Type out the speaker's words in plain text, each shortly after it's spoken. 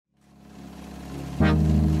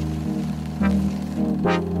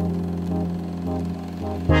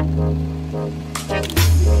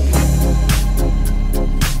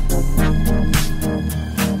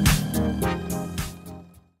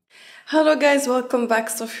Hello guys, welcome back.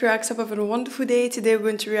 Sophie reacts. Hope you have a wonderful day. Today we're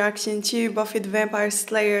going to reaction to Buffy the Vampire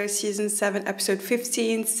Slayer Season 7 Episode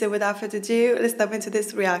 15. So without further ado, let's dive into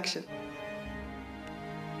this reaction.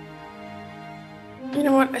 You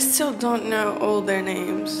know what? I still don't know all their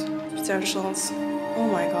names. Potentials. Oh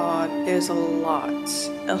my god, there's a lot.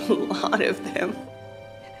 A lot of them.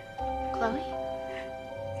 Chloe?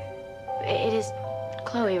 It is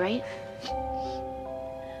Chloe, right?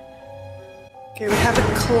 Okay, we have a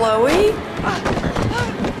Chloe.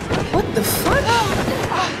 What the fuck?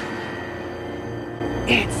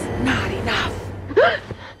 It's not enough.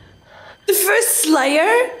 The first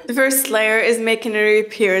Slayer? The first Slayer is making a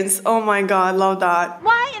reappearance. Oh my god, love that.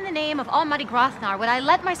 Why in the name of Almighty Grothnar would I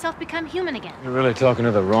let myself become human again? You're really talking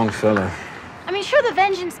to the wrong fella. I mean, sure, the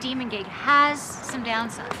Vengeance Demon gig has some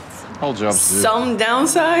downsides. Whole job's Some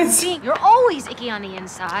downsides? You're always icky on the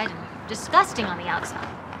inside and disgusting on the outside.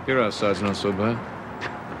 Your outside's not so bad.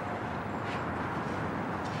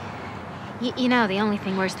 You know, the only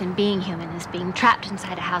thing worse than being human is being trapped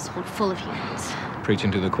inside a household full of humans.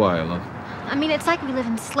 Preaching to the choir, love. I mean, it's like we live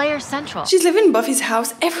in Slayer Central. She's living in Buffy's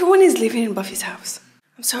house. Everyone is living in Buffy's house.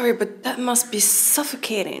 I'm sorry, but that must be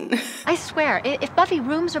suffocating. I swear, if Buffy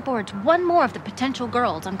rooms or boards one more of the potential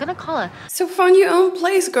girls, I'm gonna call her. So find your own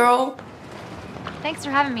place, girl. Thanks for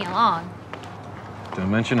having me along. Don't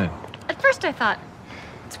mention it. At first I thought,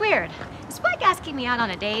 it's weird. Is Spike asking me out on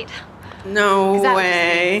a date? No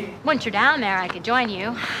way. Once you're down there, I could join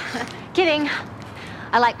you. Kidding.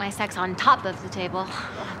 I like my sex on top of the table.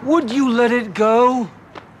 Would you let it go?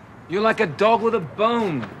 You're like a dog with a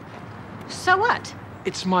bone. So what?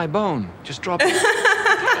 It's my bone. Just drop it.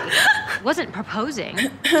 Okay. Wasn't proposing.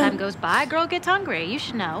 Time goes by, girl gets hungry. You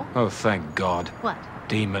should know. Oh, thank God. What?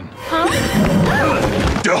 Demon. Huh?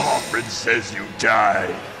 Hoffman says you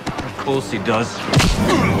die. Of course he does.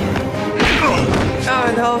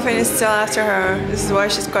 Oh, the whole thing is still after her. This is why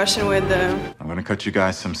she's questioning with the... I'm gonna cut you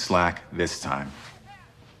guys some slack this time.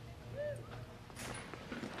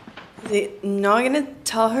 Is he not gonna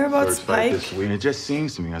tell her about Third fight Spike? this week. It just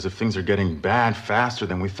seems to me as if things are getting bad faster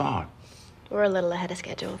than we thought. We're a little ahead of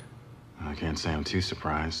schedule. I can't say I'm too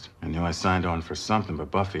surprised. I knew I signed on for something,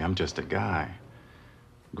 but Buffy, I'm just a guy.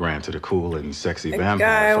 Granted, a cool and sexy A vampire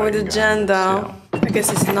guy with fighting agenda. still. I guess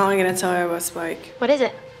he's not gonna tell her about Spike. What is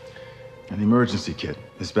it? An emergency kit.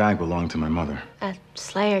 This bag belonged to my mother. A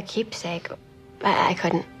Slayer keepsake. I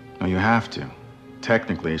couldn't. No, you have to.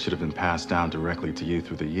 Technically, it should have been passed down directly to you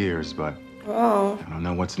through the years, but Oh. I don't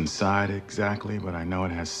know what's inside exactly, but I know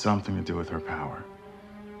it has something to do with her power.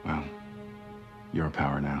 Well, your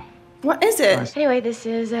power now. What is it? Anyway, this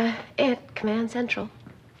is it. Command Central.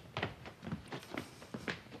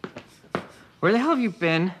 Where the hell have you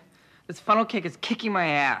been? This funnel cake is kicking my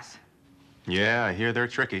ass. Yeah, I hear they're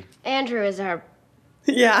tricky. Andrew is our...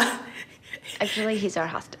 Yeah. Actually, he's our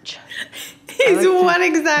hostage. He's what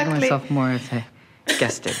Think of exactly? myself more as a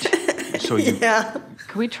guestage. So you... Yeah.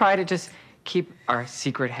 Can we try to just keep our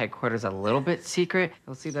secret headquarters a little bit secret?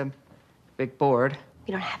 You'll see the big board.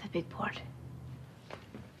 We don't have a big board.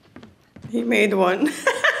 He made one.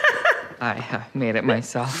 I made it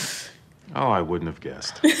myself. Oh, I wouldn't have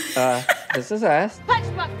guessed. This is us.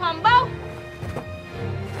 Punchbox combo!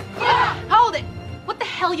 Yeah! Hold it! What the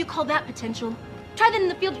hell you call that potential? Try that in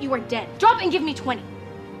the field, you are dead. Drop and give me 20.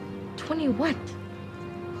 20 what?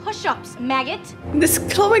 Push-ups, maggot. This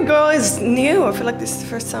Chloe girl is new. I feel like this is the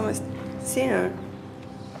first time I've seen her.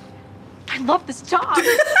 I love this job. Did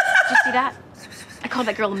you see that? I called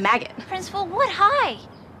that girl a maggot. Principal Wood, hi.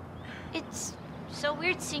 It's so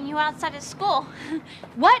weird seeing you outside of school.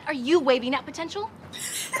 What are you waving at, potential?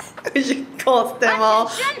 She calls them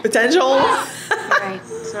all potential. Right,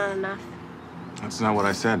 it's not enough. That's not what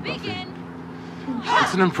I said, Buffy.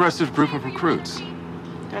 It's an impressive group of recruits.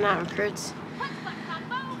 They're not recruits.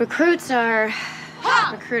 Recruits are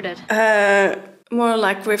recruited. More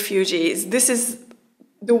like refugees. This is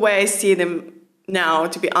the way I see them now,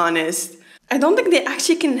 to be honest. I don't think they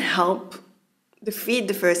actually can help defeat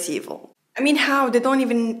the first evil. I mean, how? They don't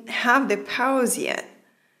even have their powers yet.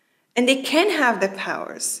 And they can have their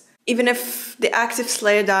powers. Even if the active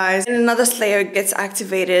Slayer dies and another Slayer gets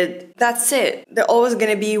activated, that's it. They're always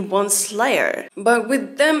gonna be one Slayer. But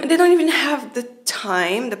with them, they don't even have the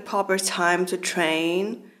time, the proper time to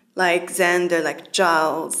train, like Xander, like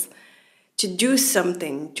Giles, to do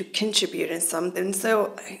something, to contribute in something.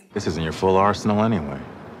 So This isn't your full arsenal anyway.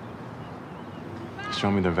 Show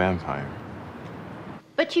me the vampire.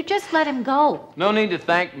 But you just let him go. No need to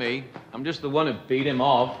thank me. I'm just the one who beat him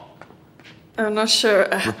off. I'm not sure.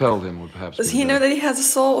 Repelled him would perhaps. Does he know that he has a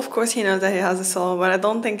soul? Of course he knows that he has a soul, but I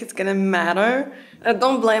don't think it's gonna matter. I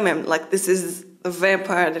don't blame him. Like, this is a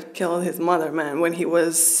vampire that killed his mother, man, when he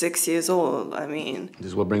was 6 years old. I mean... This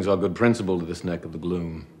is what brings our good principal to this neck of the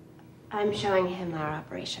gloom. I'm showing him our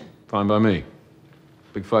operation. Fine by me.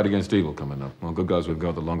 Big fight against evil coming up. The more good guys we've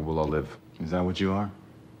got, the longer we'll all live. Is that what you are?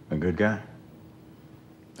 A good guy?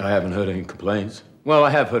 I haven't heard any complaints. Well, I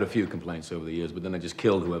have heard a few complaints over the years, but then I just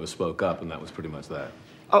killed whoever spoke up, and that was pretty much that.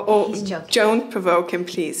 Oh, don't provoke him,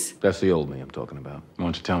 please. That's the old me I'm talking about. Why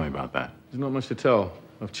don't you tell me about that? There's not much to tell.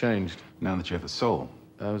 I've changed. Now that you have a soul.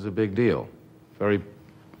 That was a big deal. Very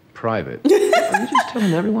private. Are you just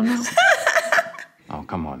telling everyone now? Oh,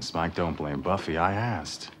 come on, Spike. Don't blame Buffy. I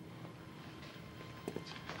asked.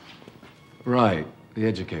 Right. The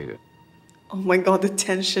educator. Oh my God, the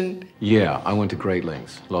tension. Yeah, I went to great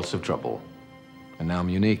lengths. Lots of trouble. And now I'm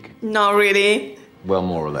unique. Not really. Well,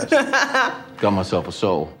 more or less. Got myself a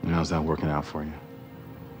soul. And how's that working out for you?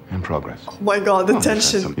 In progress. Oh my God, the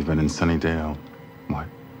tension. You've been in Sunnydale. What?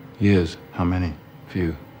 Years. How many?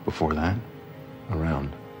 Few. Before that?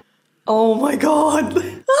 Around. Oh my God.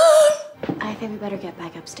 I think we better get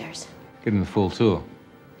back upstairs. Getting the full tour.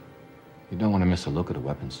 You don't want to miss a look at a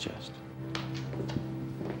weapons chest.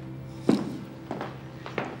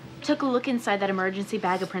 Took a look inside that emergency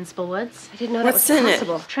bag of Principal Wood's. I didn't know What's that in was it?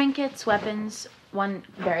 possible. Trinkets, weapons, one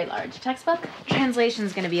very large textbook.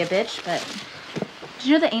 Translation's gonna be a bitch, but did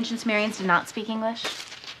you know the ancient Sumerians did not speak English?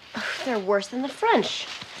 Ugh, they're worse than the French.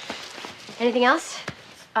 Anything else?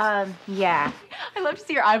 Yeah. I love to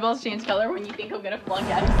see your eyeballs change color when you think I'm gonna flunk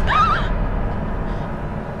out.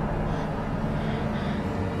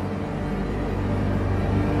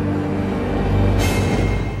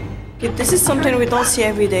 This is something we don't see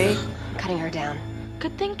every day. Cutting her down.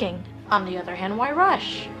 Good thinking. On the other hand, why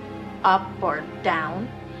rush? Up or down?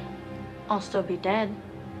 I'll still be dead.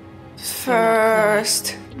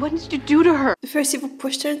 First. What did you do to her? The first evil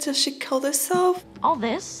pushed her until she killed herself. All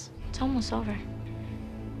this? It's almost over.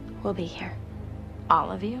 We'll be here.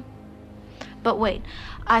 All of you? But wait,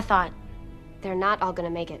 I thought... They're not all gonna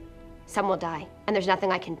make it. Some will die, and there's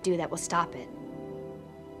nothing I can do that will stop it.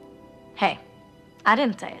 Hey, I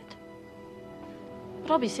didn't say it.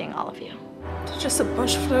 But I'll be seeing all of you. They're just a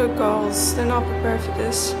bunch of little girls. They're not prepared for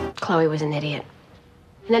this. Chloe was an idiot.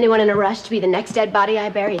 And anyone in a rush to be the next dead body I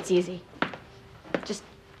bury, it's easy. Just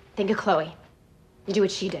think of Chloe. You do what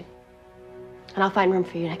she did. And I'll find room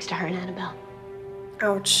for you next to her and Annabelle.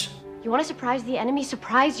 Ouch. You want to surprise the enemy?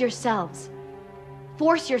 Surprise yourselves.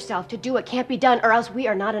 Force yourself to do what can't be done, or else we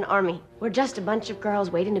are not an army. We're just a bunch of girls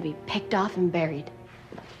waiting to be picked off and buried.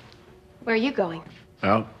 Where are you going?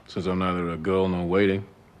 Out, since I'm neither a girl nor waiting.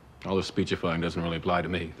 All this speechifying doesn't really apply to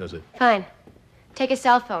me, does it? Fine. Take a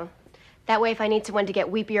cell phone. That way, if I need someone to get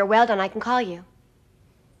weepy or wailed on, I can call you.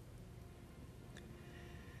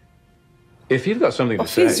 If you've got something to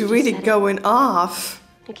say... Buffy's really going off.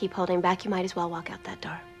 You keep holding back, you might as well walk out that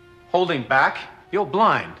door. Holding back? You're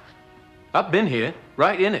blind. I've been here,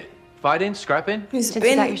 right in it. Fighting, scrapping. He's Since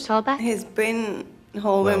you got your soul back? He's been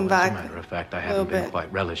holding back. As a matter of fact, I little haven't been bit.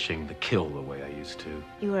 quite relishing the kill the way I used to.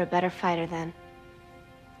 You were a better fighter then.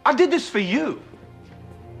 I did this for you.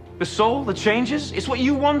 The soul, the changes, it's what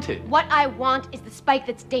you wanted. What I want is the Spike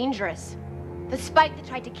that's dangerous. The Spike that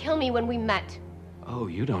tried to kill me when we met. Oh,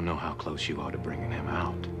 you don't know how close you are to bringing him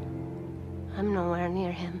out. I'm nowhere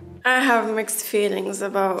near him. I have mixed feelings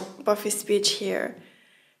about Buffy's speech here.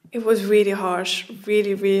 It was really harsh,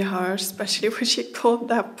 really, really harsh, especially when she called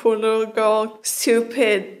that poor little girl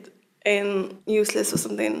stupid and useless or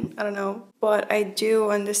something. I don't know. But I do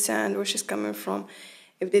understand where she's coming from.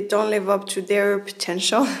 If they don't live up to their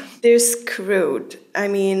potential, they're screwed. I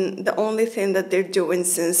mean, the only thing that they're doing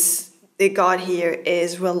since they got here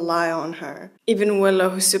is rely on her. Even Willow,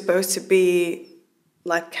 who's supposed to be,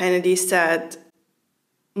 like Kennedy said,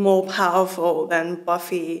 more powerful than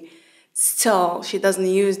Buffy, still, she doesn't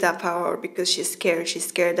use that power because she's scared. She's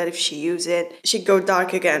scared that if she uses it, she'd go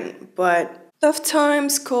dark again. But tough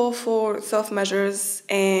times call for tough measures,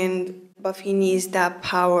 and Buffy needs that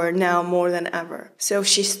power now more than ever. So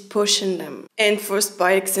she's pushing them. And for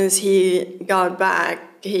Spike, since he got back,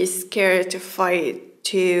 he's scared to fight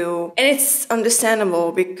too. And it's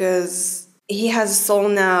understandable because he has a soul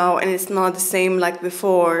now and it's not the same like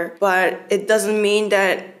before. But it doesn't mean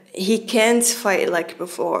that he can't fight like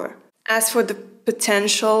before. As for the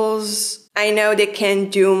potentials, I know they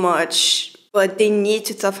can't do much, but they need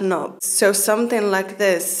to toughen up. So something like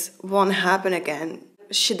this won't happen again.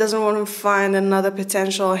 She doesn't want to find another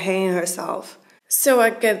potential hating herself. So I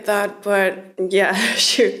get that, but yeah,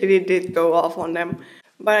 she really did go off on them.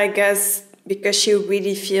 But I guess because she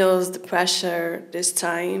really feels the pressure this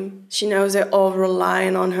time. She knows they're all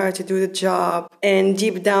relying on her to do the job. And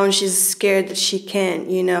deep down, she's scared that she can't,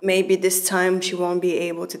 you know. Maybe this time she won't be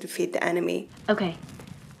able to defeat the enemy. Okay.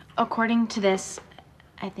 According to this,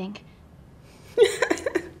 I think,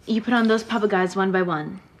 you put on those puppet guys one by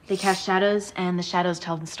one. They cast shadows, and the shadows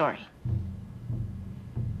tell the story.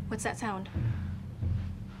 What's that sound?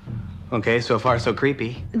 Okay, so far so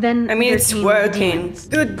creepy. Then I mean, there it's came working. demons.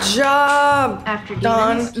 Good job, After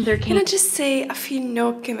Dawn. demons, there Can I came just say, I feel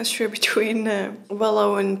no chemistry between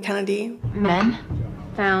Willow and Kennedy. men.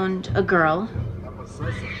 Found a girl.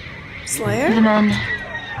 Slayer? The men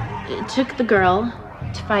took the girl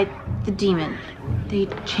to fight the demon. They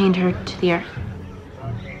chained her to the earth.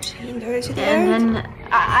 Chained her to the And earth? then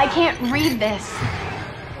I can't read this.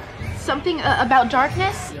 Something about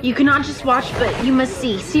darkness? You cannot just watch, but you must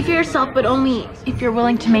see. See for yourself, but only if you're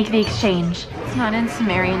willing to make the exchange. It's not in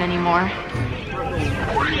Sumerian anymore.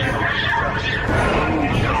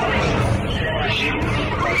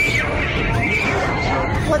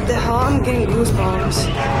 What the hell? I'm getting goosebumps.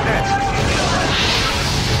 I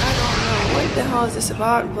don't know what the hell is this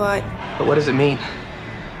about, but But what does it mean?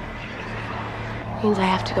 Means I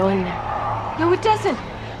have to go in there. No, it doesn't.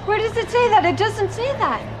 Where does it say that? It doesn't say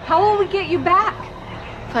that. How will we get you back?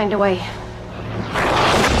 Find a way.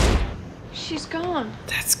 She's gone.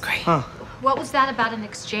 that's great. What was that about an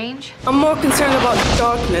exchange? I'm more concerned about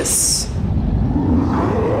darkness.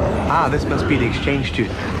 Ah, this must be the exchange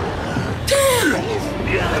student.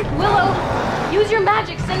 Willow, use your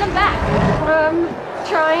magic. Send them back.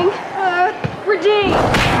 Trying. Redeem.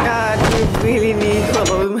 God, we really need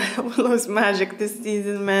Willow's magic this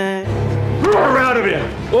season, man. We're out of here!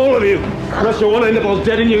 All of you! Unless you want to end up all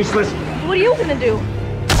dead and useless. What are you gonna do?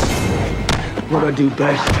 What I do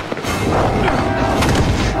best.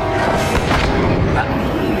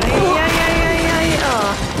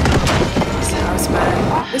 This house,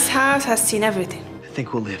 man. This house has seen everything. I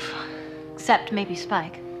think we'll live. Except maybe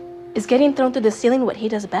Spike. Is getting thrown through the ceiling what he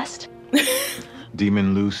does best?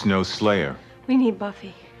 Demon loose, no slayer. We need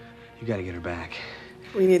Buffy. You gotta get her back.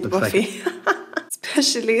 We need Looks like- Buffy.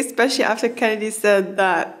 especially after Kennedy said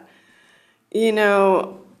that, you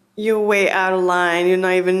know, you're way out of line. You're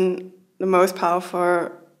not even the most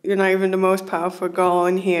powerful. You're not even the most powerful girl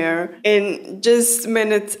in here. And just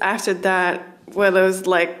minutes after that, Willow's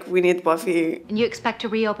like, we need Buffy. And you expect to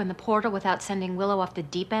reopen the portal without sending Willow off the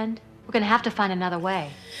deep end? We're gonna have to find another way.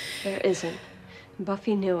 There isn't.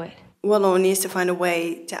 Buffy knew it. Willow needs to find a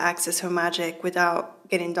way to access her magic without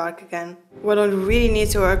getting dark again. Willow really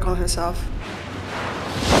needs to work on herself.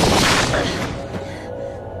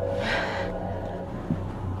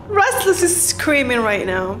 Restless is screaming right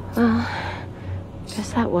now.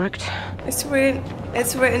 Guess that worked. It's written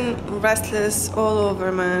Restless all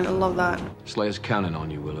over, man. I love that. Slayer's counting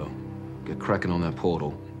on you, Willow. Get cracking on that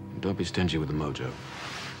portal. And don't be stingy with the mojo.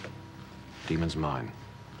 Demon's mine.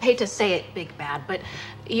 Hate to say it, Big Bad, but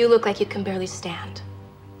you look like you can barely stand.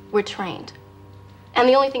 We're trained. And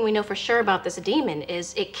the only thing we know for sure about this demon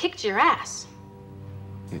is it kicked your ass.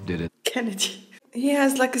 It did it. Kennedy. He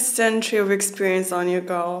has like a century of experience on you,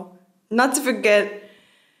 girl. Not to forget,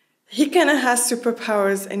 he kind of has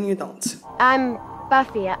superpowers and you don't. I'm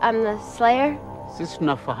Buffy. I'm the Slayer. Sisi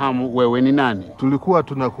tunafahamu wewe ni nani. Tulikuwa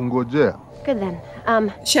tunakungojea. Good then.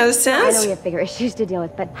 She I know understands? we have bigger issues to deal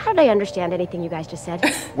with, but how did I understand anything you guys just said?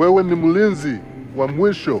 Wewe ni mlinzi wa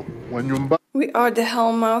mwisho wa nyumbani We are the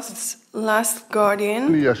Hellmouth's last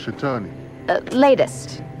guardian. ya shetani.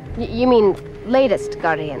 Latest. You mean latest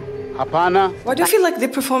guardian? Hapana, Why do you feel like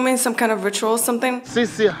they're performing some kind of ritual or something?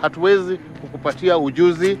 sisi hatuwezi kukupatia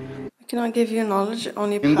ujuzi, I cannot give you knowledge,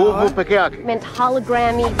 only ni nguvu power. peke yake. Meant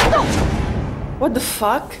hologrammy. What the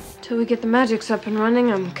fuck? Till we get the magics up and running,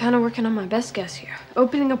 I'm kind of working on my best guess here.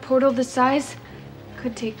 Opening a portal this size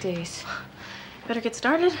could take days. Better get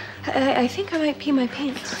started. I think I might pee my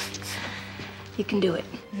pants. You can do it.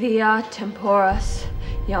 Via temporis,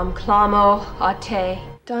 yam clamo ate.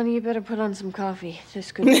 Donnie, you better put on some coffee.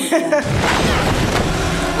 This could be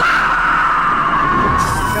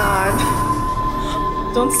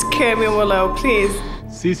God. Don't scare me, Willow, please.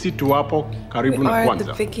 Sisi tuwapo karibu We na are at the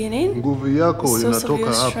kwanza. beginning. Nguvu yako The source of inatoka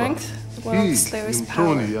your hapa. strength, the well of Hii Slayer's ni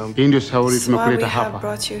power. mtoni ya Hii ndio shauri That's why we tumekuleta have hapa.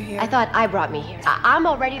 brought you here. I thought I brought me here. I'm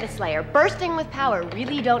already the Slayer, bursting with power.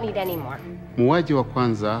 Really don't need any more. Muuaji wa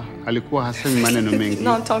kwanza alikuwa hasemi maneno mengi.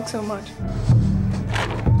 Not talk so much.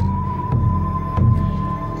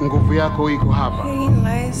 Nguvu yako iko hapa. Herein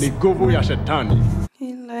lies, Ni nguvu ya shetani.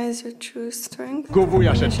 herein lies your true strength. Nguvu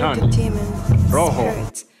ya The energy of the shetani. demon. Roho.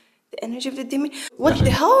 Spirit. The energy of the demon. What the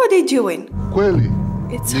hell are they doing? Kweli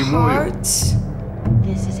Its Ni moyo. heart.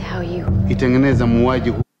 This is how you... itengeneza muuaji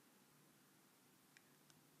huyu.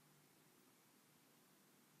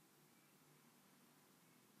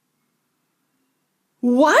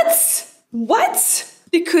 What? What?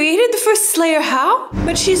 They created the first Slayer, how?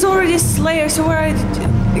 But she's already a Slayer, so why are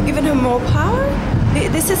they giving her more power?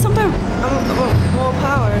 This is something about more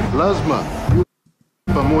power. Lazima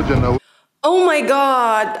pamoja na Oh my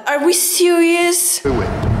god, are we serious? wewe.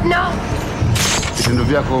 No! Vitendo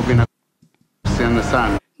vyako vinahusiana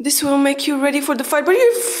sana This will make you ready for the fight, but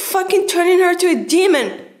you're fucking turning her to a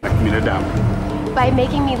demon. na kibinadamu. By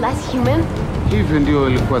making me less human? Hivyo ndio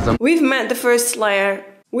ilikuwa zamani. We've met the first Slayer.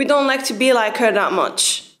 We don't like to be like her that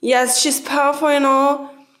much. Yes, she's powerful and all,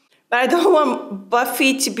 but I don't want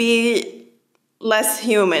Buffy to be less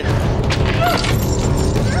human.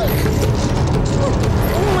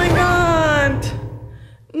 Oh my god.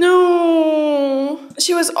 No.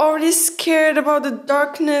 She was already scared about the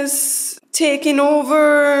darkness taking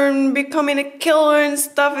over and becoming a killer and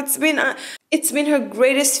stuff. It's been her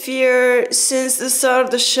greatest fear since the start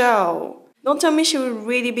of the show. Don't tell me she would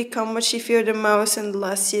really become what she feared the most in the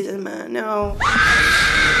last season, man. No.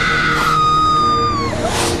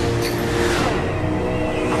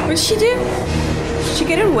 What did she do? Did she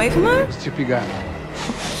get it away from her? Sipigana.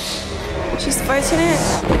 She's fighting it.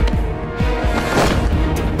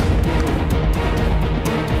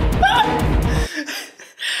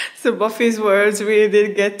 So Buffy's words really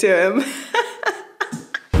did get to him.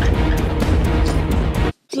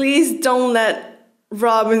 Please don't let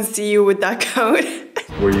Robin see you with that coat.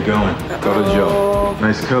 Where you going? Go to Joe.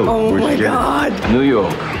 Nice coat. Oh Where'd my you get god. it? New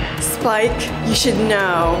York. Spike, you should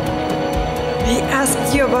know. He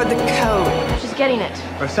asked you about the coat. She's getting it.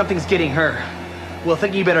 Or something's getting her. Well, I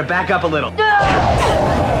think you better back up a little. Her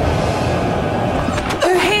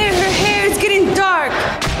hair is getting dark.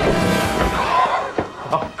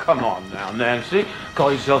 Oh, come on now, Nancy.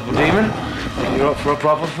 Call yourself a demon? You're up for a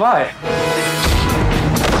proper fight.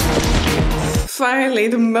 Finally,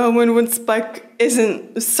 the moment when Spike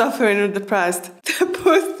isn't suffering or depressed. The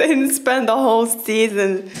poor thing spent the whole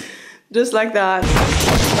season just like that.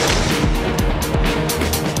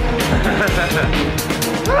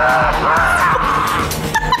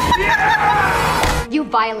 You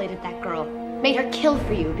violated that girl. Made her kill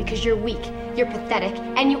for you because you're weak, you're pathetic,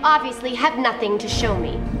 and you obviously have nothing to show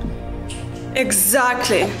me.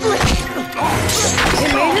 Exactly. They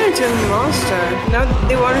made her into a monster. Now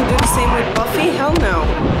they want to do the same with Buffy? Hell no.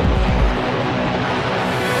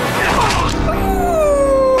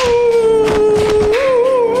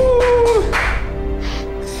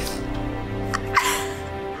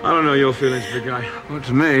 I don't know your feelings, big guy. But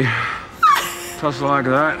to me, tussle like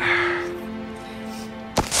that,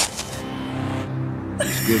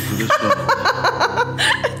 it's good for the soul.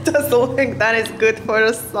 Doesn't think that is good for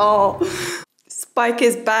the soul. Spike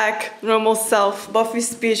is back, normal self. Buffy's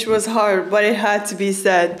speech was hard, but it had to be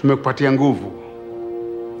said. Tumekupatia nguvu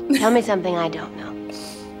Tell me something I don't know.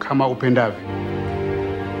 kama upendavyo.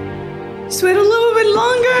 Just wait a little bit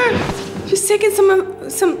longer. Just taking some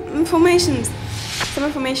information.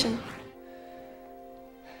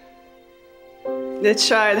 They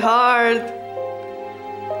tried hard.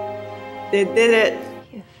 They did it.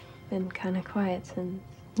 You've been kind of quiet since...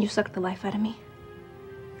 You sucked the life out of me.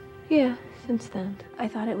 Yeah, since then. I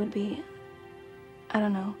thought it would be, I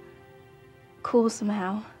don't know, cool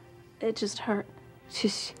somehow. It just hurt. It's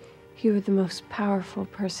just, you were the most powerful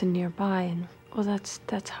person nearby, and, well, that's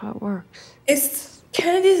how it works. Is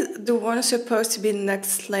Kennedy the one supposed to be the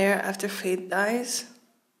next Slayer after Faith dies?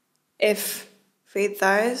 If Faith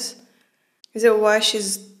dies? Is it why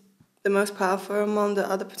she's the most powerful among the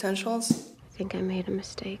other potentials? I think I made a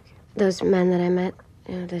mistake. Those men that I met,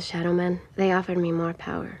 the shadow men, they offered me more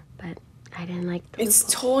power, but I didn't like the It's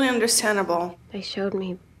loophole. totally understandable. They showed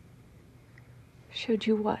me Showed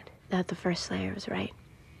you what? that the first Slayer was right.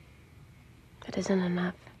 That isn't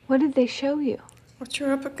enough. What did they show you? What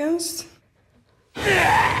you're up against?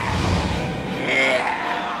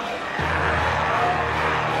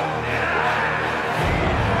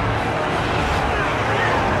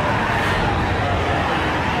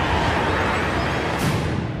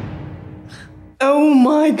 Oh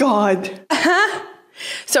my god.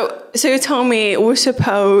 So you told me we're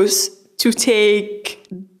supposed to take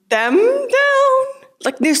them down?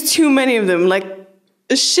 Like there's too many of them, like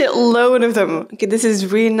a shitload of them. Okay, this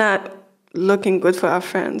is really not looking good for our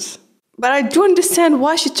friends. But I do understand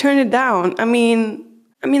why she turned it down. I mean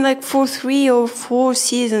like for 3 or 4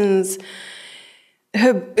 seasons,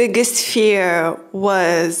 her biggest fear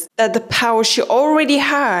was that the power she already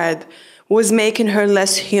had was making her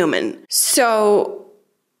less human. So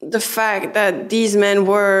the fact that these men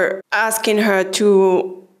were asking her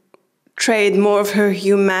to trade more of her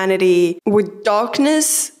humanity with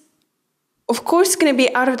darkness, of course, it's going to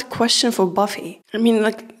be out of the question for Buffy. I mean,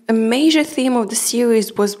 like, a major theme of the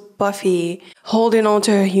series was Buffy holding on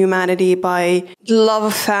to her humanity by love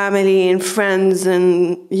of family and friends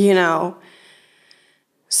and, you know.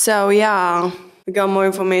 So, yeah, we got more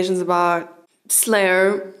information about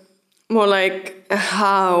Slayer, more like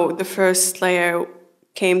how the first Slayer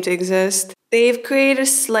came to exist. They've created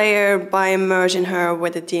Slayer by merging her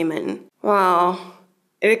with a demon. Wow.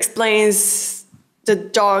 It explains the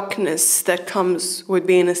darkness that comes with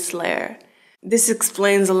being a Slayer. This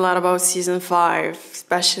explains a lot about season 5,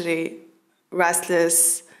 especially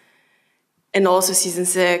Restless, and also season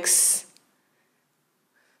 6.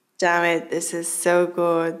 Damn it, this is so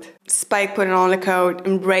good. Spike putting on the coat,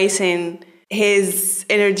 embracing his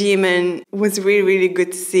inner demon was really, really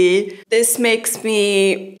good to see. This makes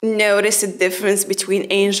me notice the difference between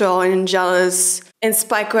Angel and Angelus and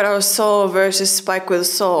Spike without a soul versus Spike with a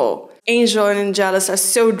soul. Angel and Angelus are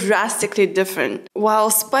so drastically different, while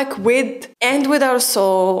Spike with and without a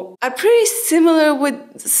soul are pretty similar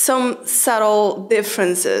with some subtle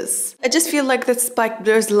differences. I just feel like that Spike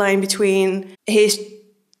blurs the line between his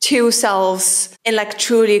two selves and like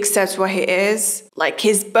truly accepts what he is. Like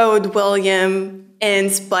he's both William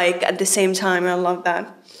and Spike at the same time. I love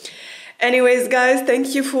that. Anyways, guys,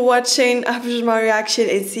 thank you for watching. I appreciate my reaction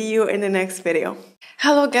and see you in the next video.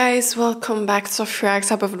 Hello guys, welcome back to Soft Reacts.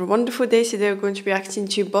 Hope you have a wonderful day. Today we're going to be reacting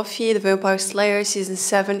to Buffy the Vampire Slayer Season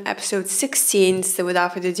 7 Episode 16. So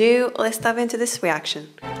without further ado, let's dive into this reaction.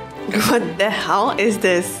 What the hell is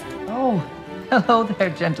this? Oh, hello there,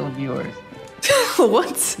 gentle viewers.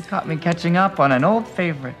 What? You caught me catching up on an old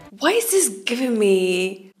favorite. Why is this giving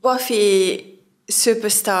me Buffy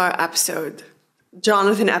Superstar episode?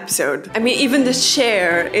 Jonathan episode. I mean, even the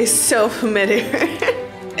chair is so familiar.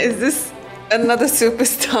 Is this another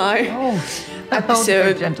Superstar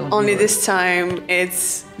episode? Only this time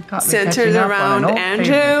it's centered around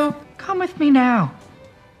Andrew. Favorite. Come with me now,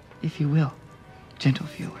 if you will, gentle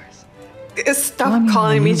viewers. Stop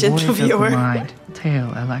calling me gentle viewer. Mind,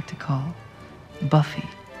 tale I like to call Buffy,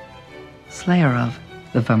 Slayer of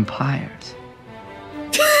the Vampires.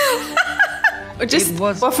 Or just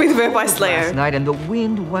Buffy the Vampire Slayer. Last night and the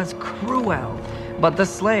wind was cruel, but the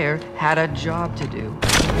Slayer had a job to do.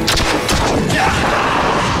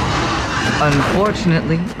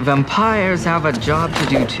 Unfortunately, vampires have a job to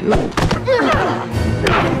do too.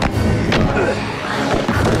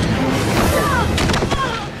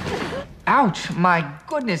 Ouch, my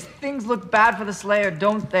goodness, things look bad for the Slayer,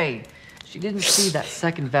 don't they? She didn't see that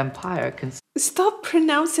second vampire. Stop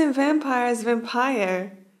pronouncing vampire as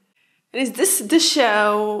vampire. And is this the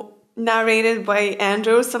show narrated by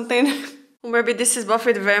Andrew or something? Or maybe this is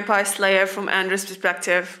Buffy the Vampire Slayer from Andrew's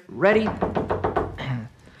perspective. Ready?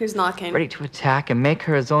 Who's knocking? Ready to attack and make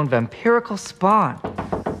her his own vampirical spawn.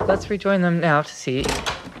 Let's rejoin them now to see.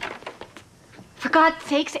 For God's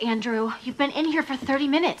sakes, Andrew, you've been in here for 30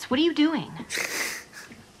 minutes. What are you doing?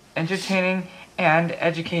 Entertaining and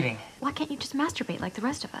educating. Why can't you just masturbate like the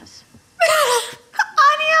rest of us?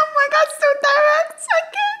 Honey, oh my God, so direct. I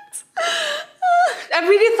can't. I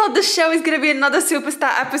really thought the show is gonna be another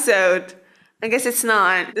Superstar episode. I guess it's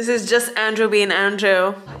not. This is just Andrew being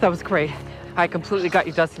Andrew. That was great. I completely got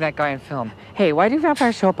you dusting that guy in film. Hey, why do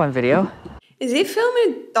vampires show up on video? Is he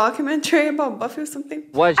filming a documentary about Buffy or something?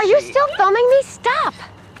 Are you still filming me? Stop!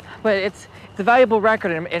 But it's a valuable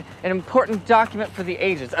record and an important document for the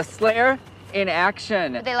ages. A Slayer in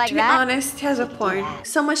action. They like to be honest, he has a point.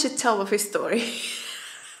 Someone should tell Buffy's story.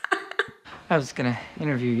 I was gonna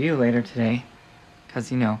interview you later today,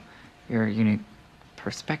 because, you know, your unique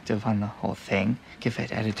perspective on the whole thing. Give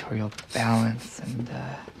it editorial balance and,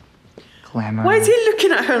 glamour. Why is he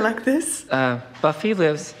looking at her like this? Buffy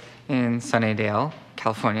lives in Sunnydale,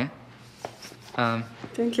 California.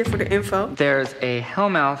 Thank you for the info. There's a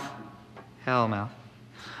hellmouth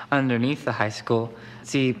underneath the high school.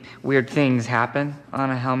 See, weird things happen on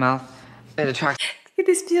a hellmouth. It attracts...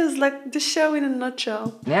 This feels like the show in a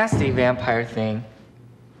nutshell. Nasty vampire thing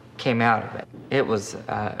came out of it. It was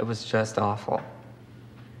just awful.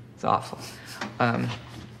 It's awful.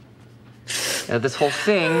 This whole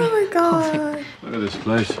thing... Oh my God. Look at this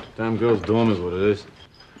place. Damn girl's dorm is what it is.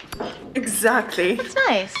 Exactly. It's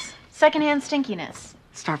nice. Secondhand stinkiness.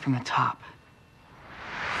 Start from the top.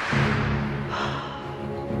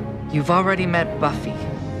 You've already met Buffy.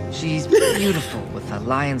 She's beautiful with a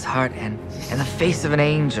lion's heart and the face of an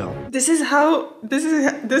angel. This is how he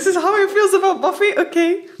feels about Buffy.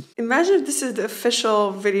 Okay. Imagine if this is the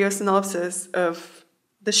official video synopsis of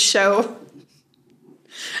the show.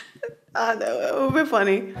 That would be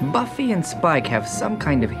funny. Buffy and Spike have some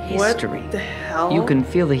kind of history. What the hell? You can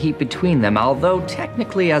feel the heat between them, although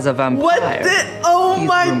technically as a vampire. What the? Oh he's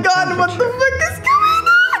my room god, what the temperature. fuck is going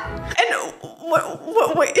on?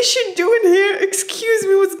 And what is she doing here? Excuse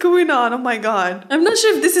me, what's going on? Oh my god. I'm not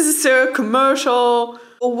sure if this is a commercial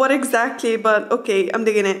or what exactly, but okay, I'm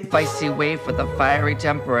digging it. Spicy wave with a fiery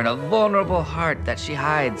temper and a vulnerable heart that she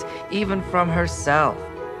hides, even from herself.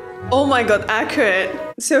 Oh my god, accurate.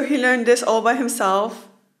 So he learned this all by himself?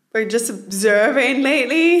 By just observing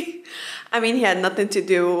lately? I mean, he had nothing to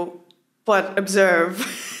do but observe.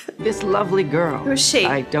 This lovely girl. Who is she?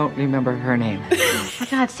 I don't remember her name. For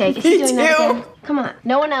God's sake, is he doing that again? Come on,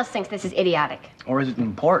 no one else thinks this is idiotic. Or is it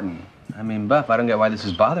important? I mean, Buff, I don't get why this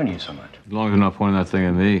is bothering you so much. As long as you're not pointing that thing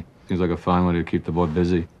at me, seems like a fine way to keep the boy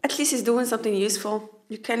busy. At least he's doing something useful.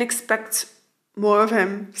 You can expect more of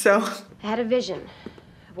him, so. I had a vision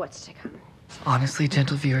of what's to come. Honestly,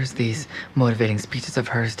 gentle viewers, these motivating speeches of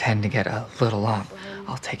hers tend to get a little long.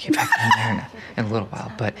 I'll take you back in there in a little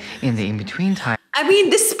while, but in the in-between time... I mean,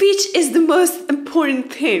 the speech is the most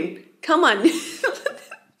important thing. Come on.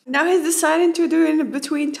 Now he's deciding to do it in the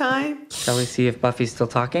between time. Shall we see if Buffy's still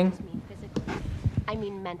talking? I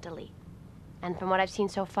mean mentally. And from what I've seen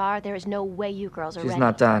so far, there is no way you girls are ready. She's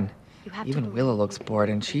not done. You have Even to Willow looks bored,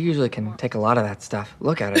 and she usually can take a lot of that stuff.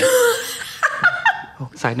 Look at her. Oh,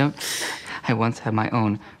 side note, I once had my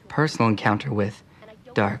own personal encounter with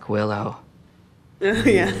Dark Willow.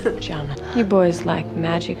 Yeah. John, you boys like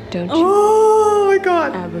magic, don't you? Oh my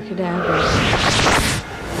god. Abracadabra.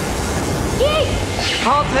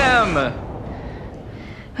 Halt him!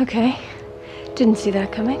 Okay. Didn't see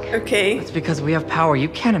that coming. Okay. It's because we have power you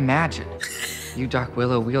can't imagine. You, Dark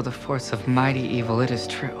Willow, wield a force of mighty evil, it is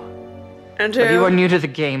true. Andrew, But you are new to the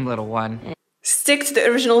game, little one. stick to the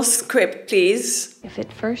original script, please. If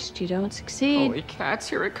at first you don't succeed... Holy cats,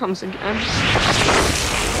 here it comes again.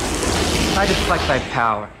 I deflect thy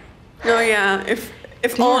power. Oh yeah, if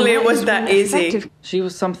only it was that easy. She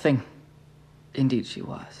was something. Indeed she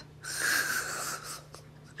was.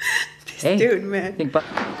 This dude, man.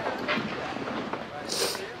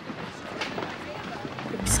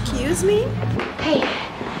 Excuse me? Hey,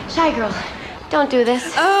 shy girl, don't do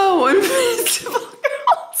this. Oh, Invisible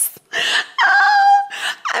Girls. Oh,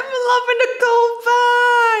 I'm loving the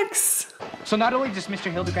callbacks. So not only does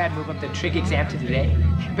Mr. Hildebrand move up the trig exam to today,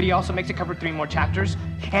 but he also makes it cover 3 more chapters,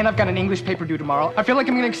 and I've got an English paper due tomorrow. I feel like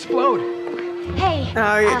I'm gonna explode. Hey,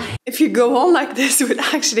 if you go on like this, it would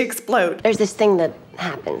actually explode. there's this thing that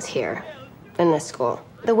happens here in this school.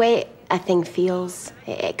 The way a thing feels,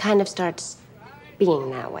 it kind of starts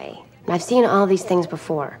being that way. I've seen all these things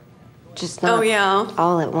before, just not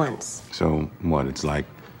all at once. So what? It's like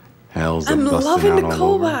hell's I'm busting loving out the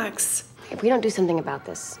all over? callbacks. If we don't do something about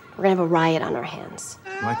this, we're gonna have a riot on our hands.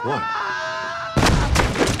 Like what?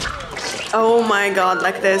 Oh my god,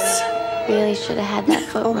 like this. Really should have had that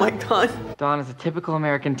foot. Oh my god. Dawn is a typical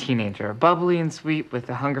American teenager, bubbly and sweet with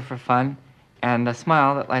a hunger for fun and a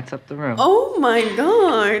smile that lights up the room. Oh my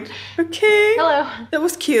god. Okay. Hello. That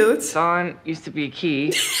was cute. Dawn used to be a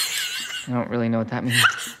key. I don't really know what that means.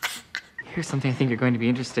 Here's something I think you're going to be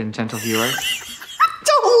interested in, gentle viewer.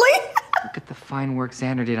 Totally. Look at the fine work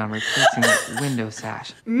Xander did on replacing that window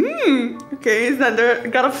sash. Okay, Xander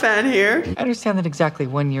got a fan here. I understand that exactly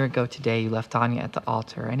 1 year ago today you left Anya at the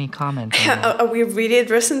altar. Any comment on that? Are we really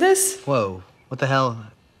addressing this? Whoa, what the hell?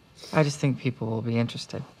 I just think people will be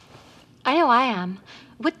interested. I know I am.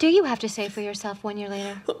 What do you have to say for yourself 1 year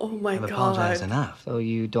later? Oh my I've god. apologized enough. So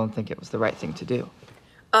you don't think it was the right thing to do?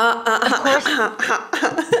 Of course.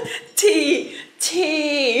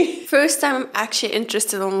 T. First time I'm actually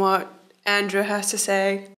interested in what Andrew has to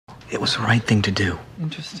say. It was the right thing to do.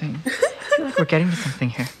 Interesting. I feel like we're getting to something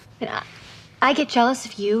here. I get jealous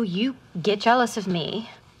of you. You get jealous of me.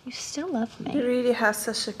 You still love He me. really has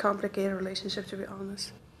such a complicated relationship, to be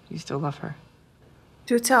honest. You still love her?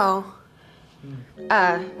 Do tell.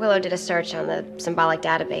 Willow did a search on the symbolic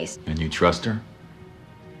database. And you trust her?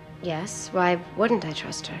 Yes, why wouldn't I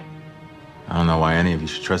trust her? I don't know why any of you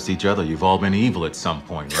should trust each other. You've all been evil at some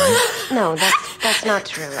point, right? No, that's not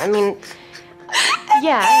true. I mean,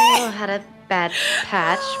 yeah, Willow had a bad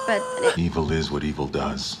patch, but... Evil is what evil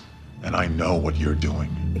does. And I know what you're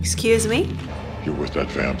doing. Excuse me? You're with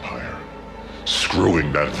that vampire.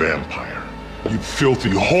 Screwing that vampire. You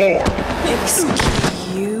filthy whore!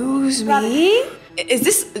 Excuse me? Is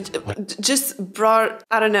this just brought,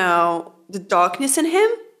 I don't know, the darkness in him?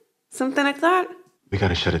 Something like that? We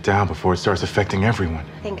gotta shut it down before it starts affecting everyone.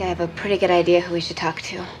 I think I have a pretty good idea who we should talk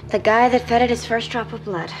to. The guy that fed it his first drop of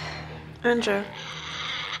blood. Andrew.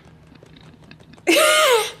 Don't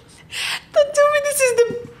tell me this is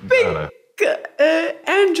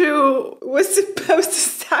Andrew was supposed to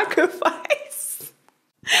sacrifice.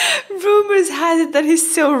 Rumors had it that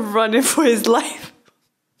he's still running for his life.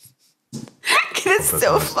 It's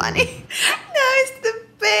so funny. No, it's the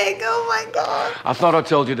pig. Oh my god. I thought I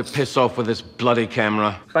told you to piss off with this bloody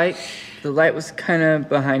camera. Spike, the light was kind of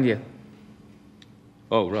behind you.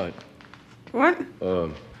 Oh, right. What?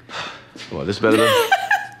 Well, this better than...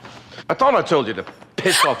 I thought I told you to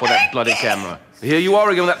piss off with that bloody camera. Here you are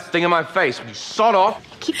again with that thing in my face. Will you sod off?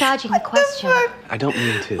 Keep dodging the question. I don't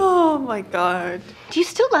mean to. Oh my god. Do you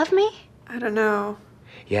still love me? I don't know.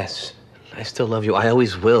 Yes, I still love you. I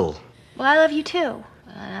always will. Well, I love you too.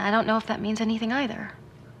 I don't know if that means anything either.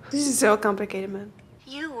 This is so complicated, man.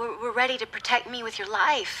 You were ready to protect me with your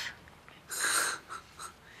life.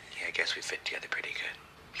 Yeah, I guess we fit together pretty good.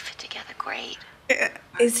 We fit together great.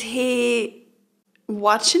 Is he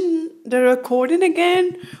watching the recording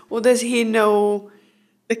again? Or does he know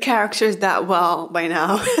the characters that well by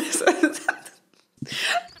now?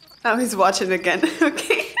 Now he's watching again.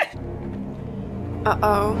 Okay.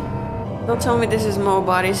 Uh-oh. Don't tell me this is more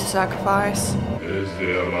bodies to sacrifice.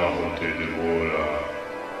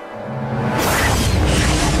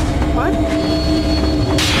 What?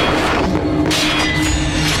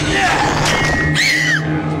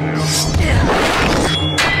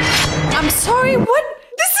 I'm sorry, what?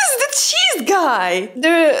 This is the cheese guy.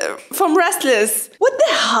 They're from Restless. What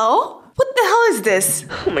the hell? What the hell is this?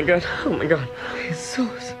 Oh my god. Oh my god.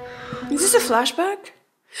 Jesus. Is this a flashback?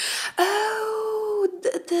 Oh,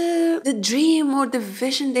 the dream or the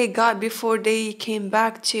vision they got before they came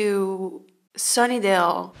back to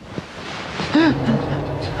Sunnydale.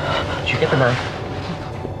 Did you get the knife?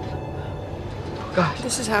 Gosh.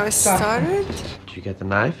 This is how it started? Did you get the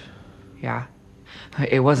knife? Yeah.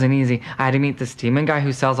 It wasn't easy. I had to meet this demon guy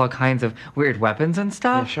who sells all kinds of weird weapons and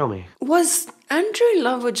stuff. Yeah, show me. Was Andrew in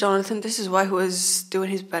love with Jonathan? This is why he was doing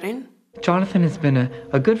his betting? Jonathan has been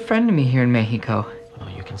a good friend to me here in Mexico. Oh,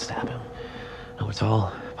 you can stab him. No, it's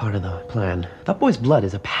all part of the plan. That boy's blood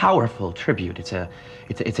is a powerful tribute. It's a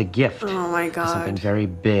gift. Oh my god. Something very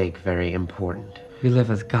big, very important. We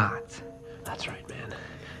live as gods. That's right, man.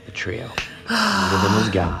 The trio. We live them as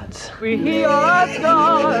gods. We are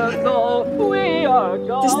gods. We are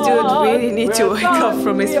gods. This dude really needs to wake up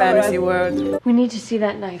from his fantasy world. We need to see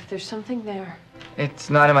that knife. There's something there. It's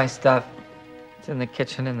not in my stuff. It's in the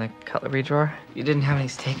kitchen in the cutlery drawer. You didn't have any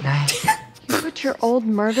steak knives? You put your old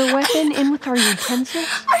murder weapon in with our utensils?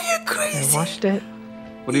 Are you crazy? I washed it.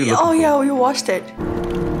 What are you looking for? Yeah, we watched it.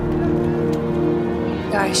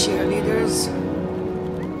 Guys, cheerleaders.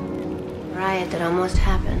 Riot that almost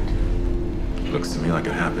happened. Looks to me like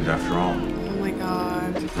it happened after all. Oh my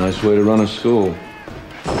god. Nice way to run a school.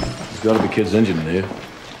 There's gotta be kids injured in here.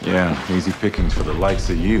 Yeah, easy pickings for the likes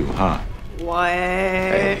of you, huh? What?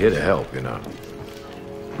 Hey, here to help, you know.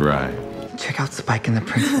 Right. Check out Spike and the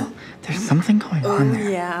principal. There's something going on there.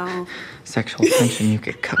 Yeah. Sexual tension you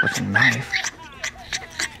could cut with a knife.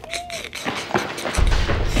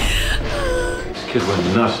 Kid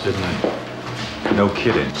went nuts, didn't they? No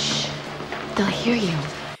kidding. They'll hear you.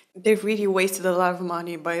 They've really wasted a lot of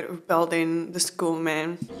money by building the school,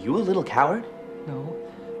 man. You a little coward? No.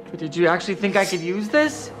 But did you actually think I could use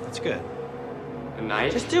this? That's good. A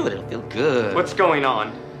knife? Just do it. It'll feel good. What's going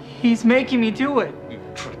on? He's making me do it. You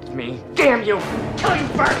tricked me. Damn you! Kill you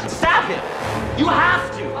first. Stab him. You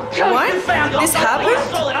have to. I'll kill What? your family. This happened?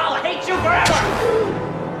 I'll hate you forever.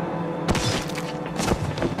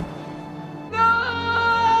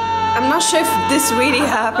 I'm not sure if this really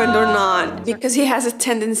happened or not, because he has a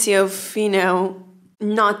tendency of,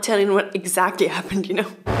 not telling what exactly happened,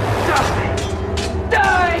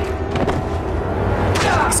 Die!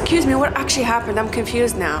 Excuse me, what actually happened? I'm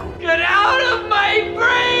confused now. Get out of my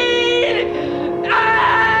brain! I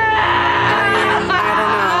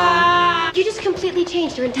You just completely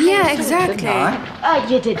changed your entire Yeah, story. exactly.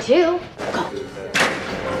 You did too. Go.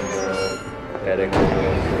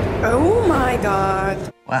 Oh my god.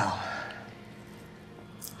 Wow.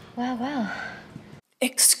 Wow.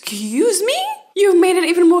 Excuse me? You've made it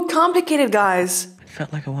even more complicated, guys. It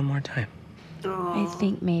felt like a one more time. I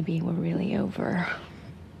think maybe we're really over.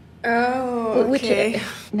 Oh, okay.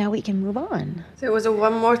 Now we can move on. So it was a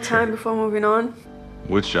one more time before moving on?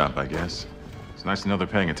 Wood shop, I guess. It's nice to know they're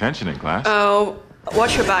paying attention in class. Oh,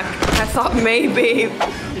 watch your back. I thought maybe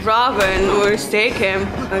Robin would stake him.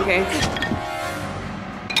 Okay.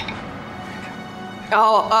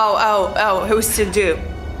 Oh, who's to do?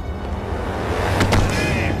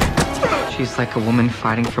 She's like a woman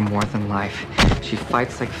fighting for more than life. She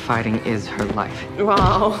fights like fighting is her life.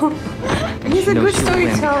 Wow. And He's she a knows good she will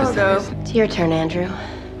win storyteller, because there though. is- It's your turn, Andrew.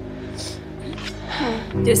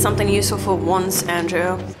 Did something useful for once,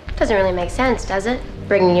 Andrew. Doesn't really make sense, does it?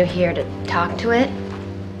 Bringing you here to talk to it.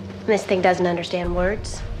 This thing doesn't understand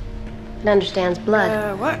words. It understands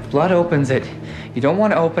blood. What? Blood opens it. You don't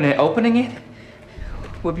want to open it. Opening it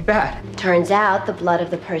would be bad. Turns out the blood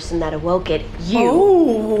of the person that awoke it,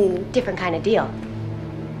 you, different kind of deal.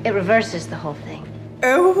 It reverses the whole thing.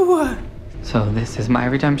 Oh. So this is my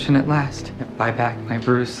redemption at last. Buy back my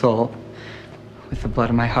bruised soul with the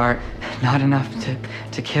blood of my heart. Not enough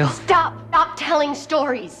to kill. Stop telling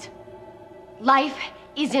stories. Life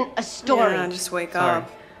isn't a story. Yeah, just wake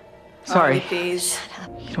up. Sorry. Please.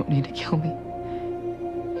 You don't need to kill me.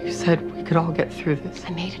 You said we could all get through this.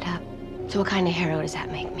 I made it up. So what kind of hero does that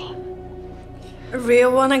make me? A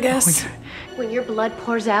real one, I guess. When your blood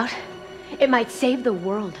pours out, it might save the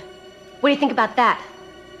world. What do you think about that?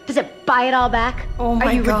 Does it buy it all back? Oh my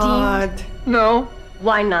Are you God. redeemed? No.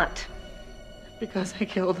 Why not? Because I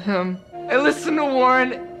killed him. I listened to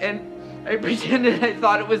Warren and I pretended I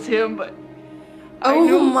thought it was him, but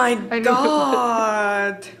oh my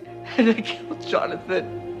God. And I killed Jonathan.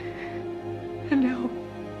 And now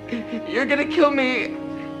you're gonna kill me.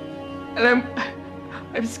 And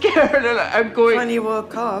I'm scared and I'm going When you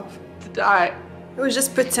woke up to die. It was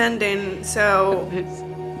just pretending, so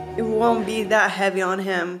it won't be that heavy on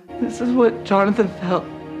him. This is what Jonathan felt.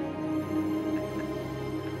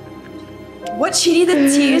 What, she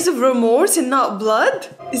needed tears of remorse and not blood?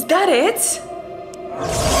 Is that it?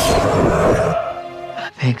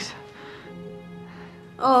 Thanks.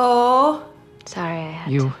 Oh. Sorry I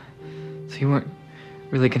had So you weren't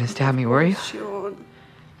really gonna stab me, were you? Sure.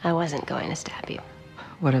 I wasn't going to stab you.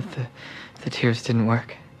 What if the tears didn't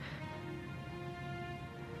work?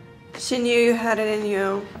 She knew you had it in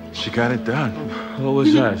you. She got it done. What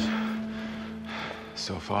was that?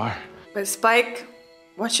 So far. But Spike,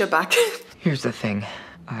 watch your back. Here's the thing.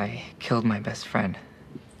 I killed my best friend.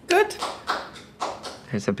 Good.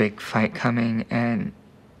 There's a big fight coming and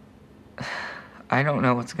I don't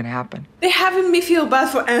know what's gonna happen. They're having me feel bad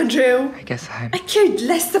for Andrew. I guess I cared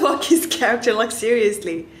less about his character, like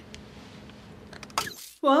seriously.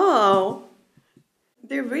 Wow.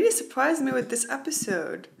 They really surprised me with this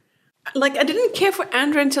episode. Like, I didn't care for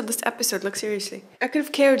Andrew until this episode, like seriously. I could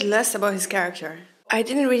have cared less about his character. I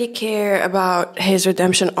didn't really care about his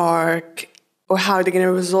redemption arc or how they're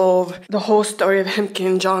gonna resolve the whole story of him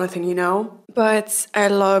killing Jonathan, you know? But I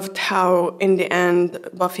loved how, in the end,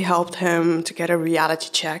 Buffy helped him to get a reality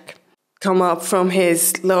check. Come up from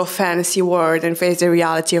his little fantasy world and face the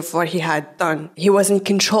reality of what he had done. He wasn't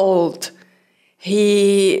controlled.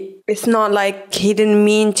 It's not like he didn't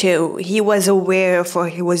mean to. He was aware of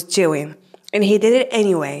what he was doing. And he did it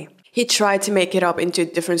anyway. He tried to make it up into a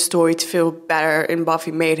different story to feel better, and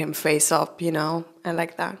Buffy made him face up, you know? I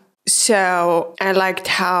like that. So, I liked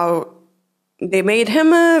how they made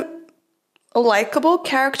him a likable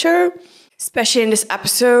character, especially in this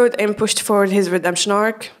episode, and pushed forward his redemption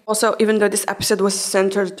arc. Also, even though this episode was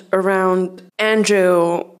centered around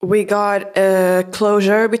Andrew, we got a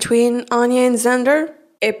closure between Anya and Xander.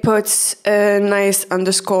 It puts a nice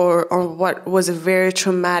underscore on what was a very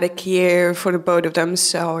traumatic year for the both of them,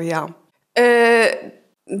 so yeah. That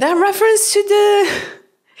reference to the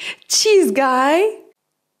cheese guy.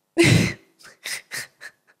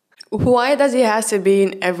 Why does he have to be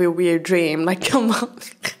in every weird dream? Like, come on.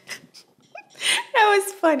 That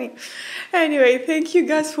was funny. Anyway, thank you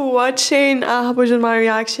guys for watching. I hope you enjoyed my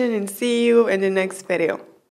reaction and see you in the next video.